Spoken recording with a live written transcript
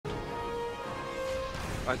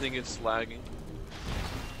I think it's lagging.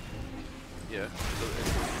 Yeah.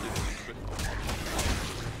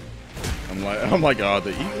 I'm like, oh my god,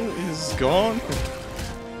 the eagle is gone.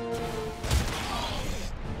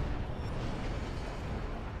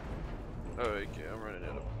 Oh, okay, I'm running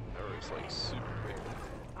out of arrows like super quick.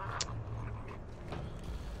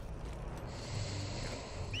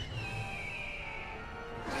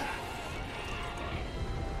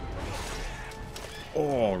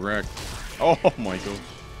 Oh, wreck. Oh my god.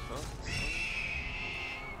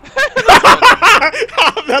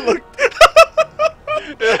 That looked.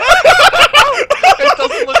 It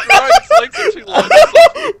doesn't look right. It's like such a long.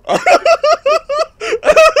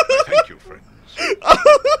 Thank you, friends.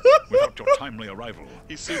 Without your timely arrival,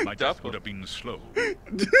 my death would have been slow,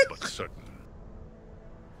 but certain.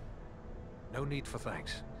 No need for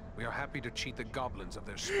thanks. We are happy to cheat the goblins of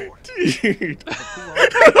their sport. Dude.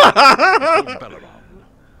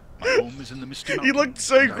 My home is in the misty mountains. He looked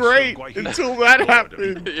so great until that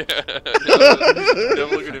happened. Yeah.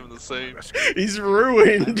 Never look at him the same. He's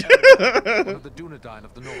ruined. One of the Dunedain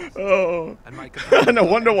of the north. Oh. And no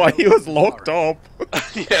wonder why he was locked up.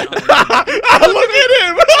 Yeah. Look at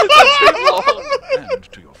him. And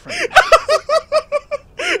to your friends.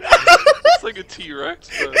 It's like a T-Rex.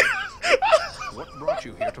 But... What brought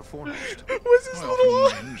you here to Foremost? What's his I little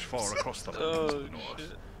often arm? range far across the lands of the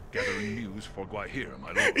north, gathering news for Guahir,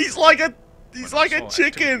 my lord. He's like a When I saw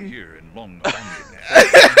chicken. activity here in long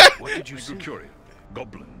abandoned. What did you I see? grew curious.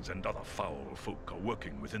 Goblins and other foul folk are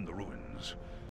working within the ruins.